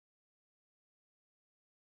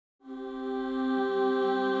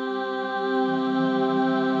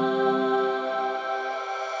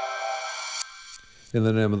In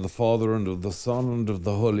the name of the Father, and of the Son, and of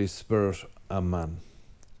the Holy Spirit. Amen.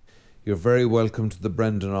 You're very welcome to the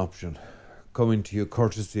Brendan Option. Coming to you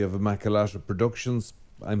courtesy of Immaculata Productions,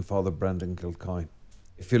 I'm Father Brendan Kilcoyne.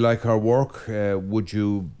 If you like our work, would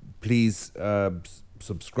you please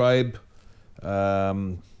subscribe,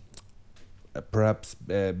 perhaps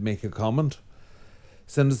make a comment,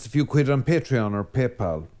 send us a few quid on Patreon or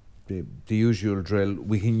PayPal, the usual drill.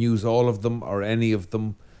 We can use all of them or any of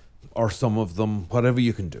them or some of them, whatever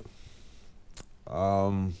you can do.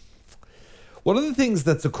 One of the things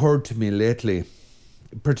that's occurred to me lately,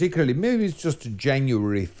 particularly, maybe it's just a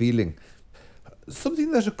January feeling,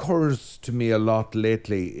 something that occurs to me a lot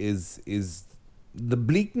lately is the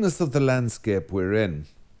bleakness of the landscape we're in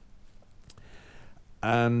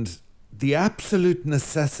and the absolute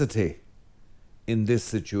necessity in this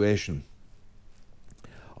situation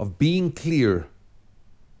of being clear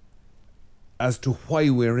as to why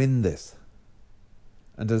we're in this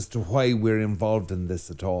and as to why we're involved in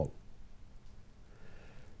this at all.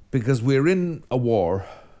 Because we're in a war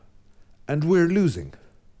and we're losing.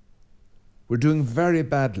 We're doing very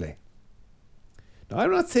badly. Now,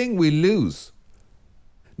 I'm not saying we lose.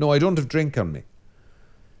 No, I don't have drink on me.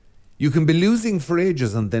 You can be losing for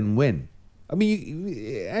ages and then win. I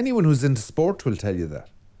mean, anyone who's into sport will tell you that.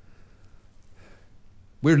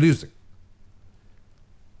 We're losing.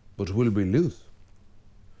 But will we lose?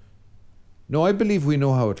 No, I believe we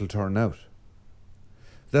know how it'll turn out.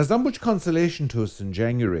 There's not much consolation to us in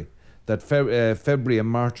January that February and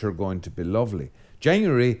March are going to be lovely.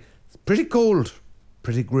 January is pretty cold,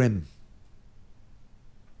 pretty grim.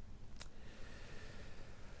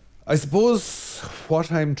 I suppose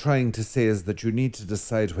what I'm trying to say is that you need to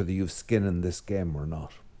decide whether you've skin in this game or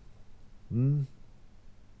not.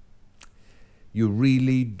 You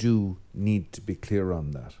really do need to be clear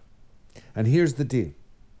on that. And here's the deal.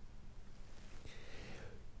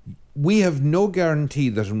 We have no guarantee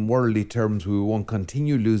that in worldly terms we won't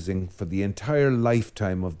continue losing for the entire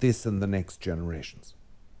lifetime of this and the next generations.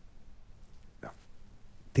 Now,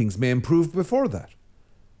 things may improve before that.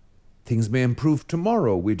 Things may improve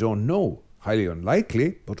tomorrow. We don't know. Highly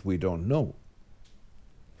unlikely, but we don't know.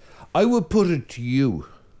 I would put it to you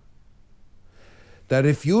that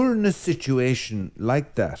if you're in a situation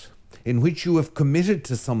like that, in which you have committed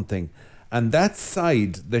to something and that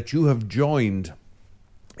side that you have joined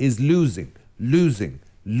is losing,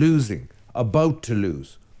 about to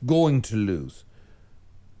lose, going to lose.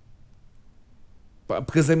 But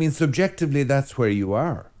because, I mean, subjectively, that's where you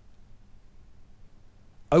are.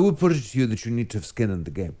 I would put it to you that you need to have skin in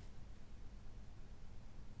the game.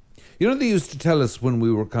 You know, they used to tell us when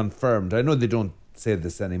we were confirmed, I know they don't say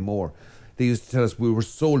this anymore, they used to tell us we were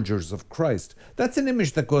soldiers of Christ. That's an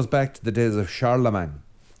image that goes back to the days of Charlemagne.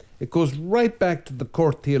 It goes right back to the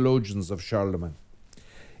court theologians of Charlemagne.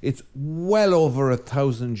 It's well over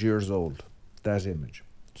 1,000 years old, that image.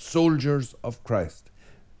 Soldiers of Christ.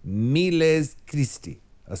 Miles Christi,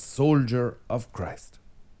 a soldier of Christ.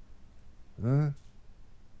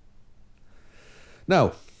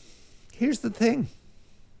 Now, here's the thing.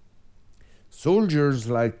 Soldiers,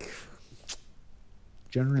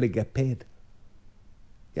 generally get paid.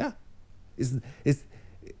 Yeah. Isn't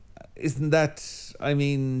that, I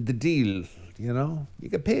mean, the deal, you know? You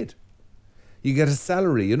get paid. You get a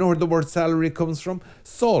salary. You know where the word salary comes from?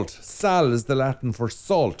 Salt. Sal is the Latin for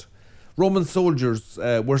salt. Roman soldiers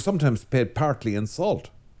were sometimes paid partly in salt.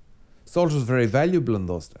 Salt was very valuable in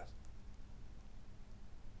those days.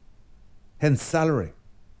 Hence salary.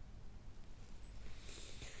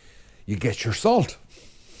 You get your salt.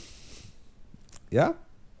 Yeah?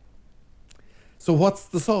 So what's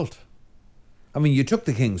the salt? I mean, you took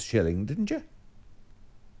the king's shilling, didn't you?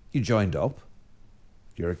 You joined up.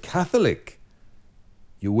 You're a Catholic.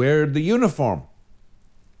 You wear the uniform.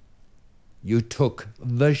 You took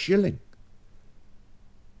the shilling.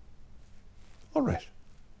 All right.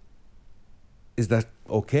 Is that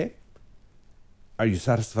okay? Are you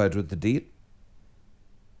satisfied with the deal?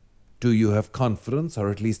 Do you have confidence, or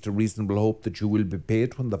at least a reasonable hope, that you will be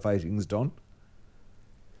paid when the fighting's done?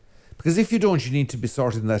 Because if you don't, you need to be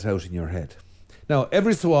sorting that out in your head. Now,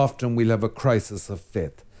 every so often we'll have a crisis of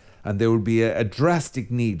faith, and there will be a drastic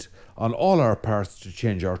need on all our parts to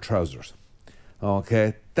change our trousers.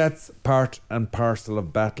 Okay, that's part and parcel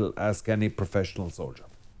of battle, ask any professional soldier.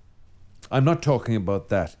 I'm not talking about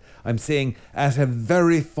that. I'm saying at a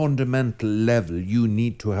very fundamental level, you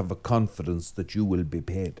need to have a confidence that you will be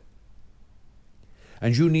paid.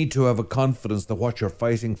 And you need to have a confidence that what you're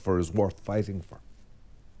fighting for is worth fighting for.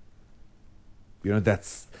 You know,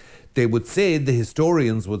 that's, they would say, the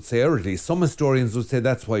historians would say, or at least some historians would say,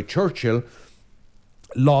 that's why Churchill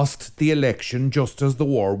lost the election just as the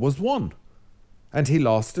war was won. And he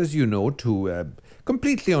lost, as you know, to a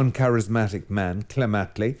completely uncharismatic man, Clem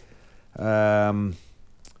Attlee, the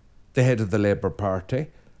head of the Labour Party.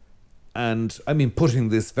 And, I mean, putting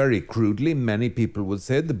this very crudely, many people would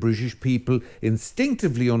say the British people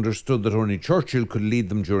instinctively understood that only Churchill could lead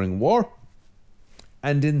them during war,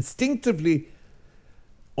 and instinctively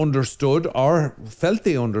understood, or felt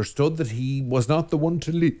they understood, that he was not the one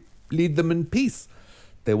to lead them in peace.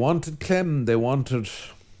 They wanted Clem, they wanted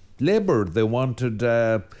Labour, they wanted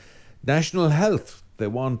national health, they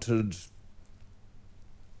wanted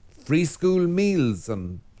free school meals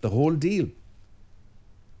and the whole deal.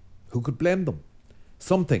 Who could blame them?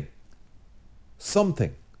 Something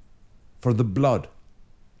for the blood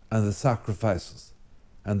and the sacrifices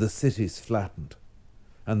and the cities flattened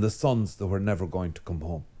and the sons that were never going to come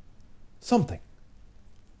home. Something.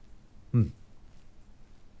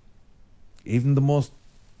 Even the most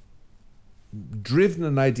driven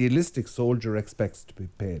and idealistic soldier expects to be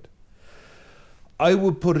paid. I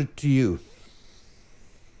would put it to you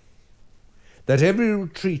that every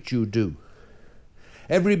retreat you do,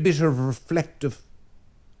 every bit of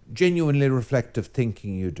genuinely reflective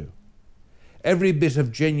thinking you do, every bit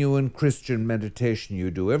of genuine Christian meditation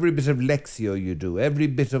you do, every bit of lectio you do, every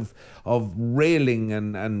bit of railing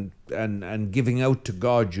and giving out to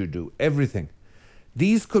God you do, everything.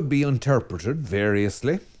 These could be interpreted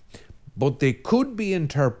variously, but they could be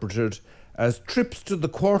interpreted as trips to the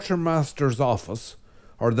quartermaster's office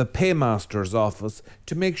or the paymaster's office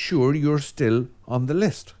to make sure you're still on the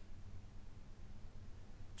list.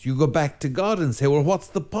 You go back to God and say, well, what's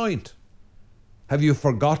the point? Have you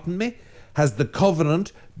forgotten me? Has the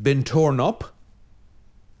covenant been torn up?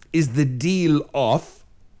 Is the deal off?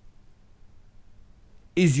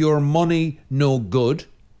 Is your money no good?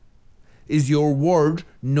 Is your word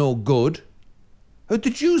no good? The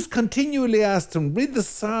Jews continually asked him, read the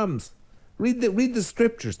Psalms, read the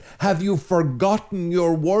scriptures. Have you forgotten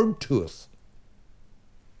your word to us?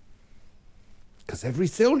 Because every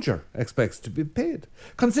soldier expects to be paid.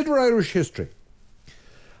 Consider Irish history.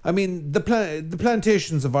 I mean, the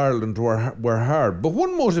plantations of Ireland were hard, but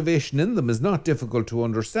one motivation in them is not difficult to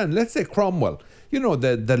understand. Let's say Cromwell, you know,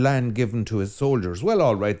 the land given to his soldiers. Well,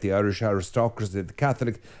 all right, the Irish aristocracy, the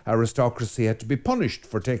Catholic aristocracy had to be punished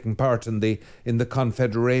for taking part in the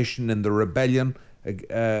Confederation, in the rebellion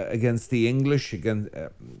against the English.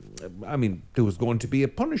 I mean, there was going to be a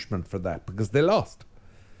punishment for that because they lost.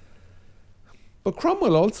 But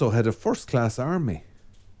Cromwell also had a first-class army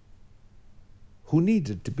who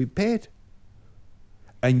needed to be paid.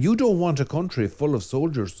 And you don't want a country full of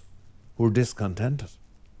soldiers who are discontented.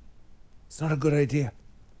 It's not a good idea.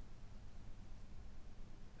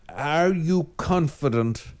 Are you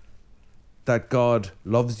confident that God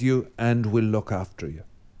loves you and will look after you?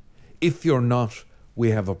 If you're not, we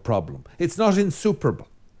have a problem. It's not insuperable.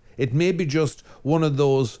 It may be just one of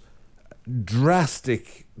those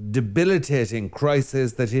drastic, debilitating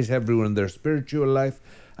crises that hit everyone in their spiritual life,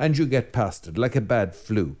 and you get past it like a bad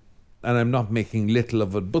flu. And I'm not making little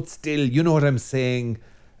of it, but still, you know what I'm saying,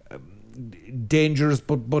 dangerous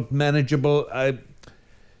but manageable.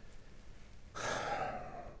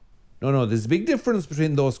 No, there's a big difference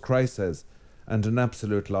between those crises and an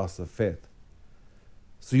absolute loss of faith.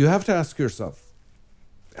 So you have to ask yourself,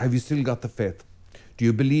 have you still got the faith? Do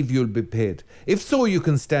you believe you'll be paid? If so, you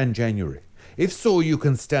can stand January. If so, you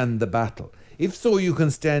can stand the battle. If so, you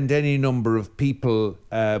can stand any number of people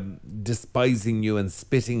despising you and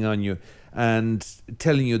spitting on you and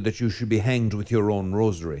telling you that you should be hanged with your own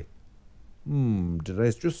rosary. Did I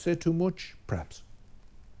just say too much? Perhaps.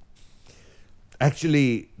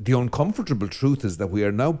 Actually, the uncomfortable truth is that we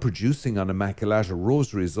are now producing on Immaculata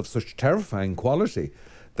rosaries of such terrifying quality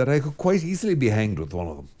that I could quite easily be hanged with one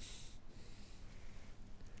of them.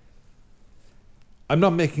 I'm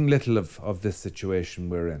not making little of this situation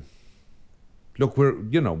we're in. Look,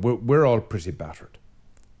 we're all pretty battered.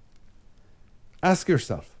 Ask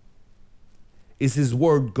yourself, is his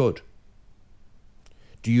word good?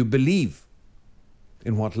 Do you believe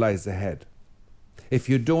in what lies ahead? If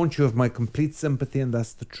you don't, you have my complete sympathy, and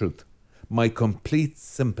that's the truth. My complete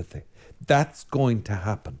sympathy. That's going to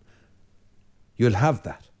happen. You'll have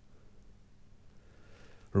that.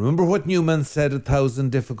 Remember what Newman said, 1,000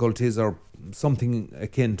 difficulties, or something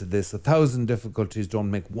akin to this, 1,000 difficulties don't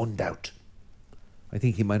make one doubt. I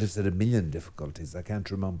think he might have said 1,000,000 difficulties, I can't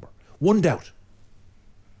remember. One doubt.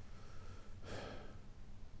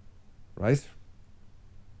 Right?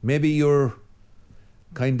 Maybe you're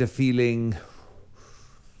kind of feeling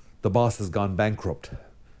the boss has gone bankrupt.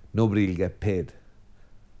 Nobody will get paid.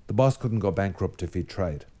 The boss couldn't go bankrupt if he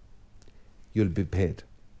tried. you'll be paid.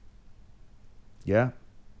 Yeah?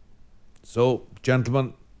 So,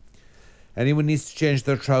 gentlemen, anyone needs to change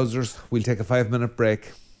their trousers, we'll take a 5-minute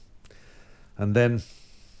break. And then,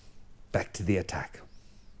 back to the attack.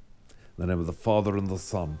 In the name of the Father, and the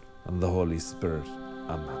Son, and the Holy Spirit.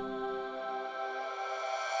 Amen.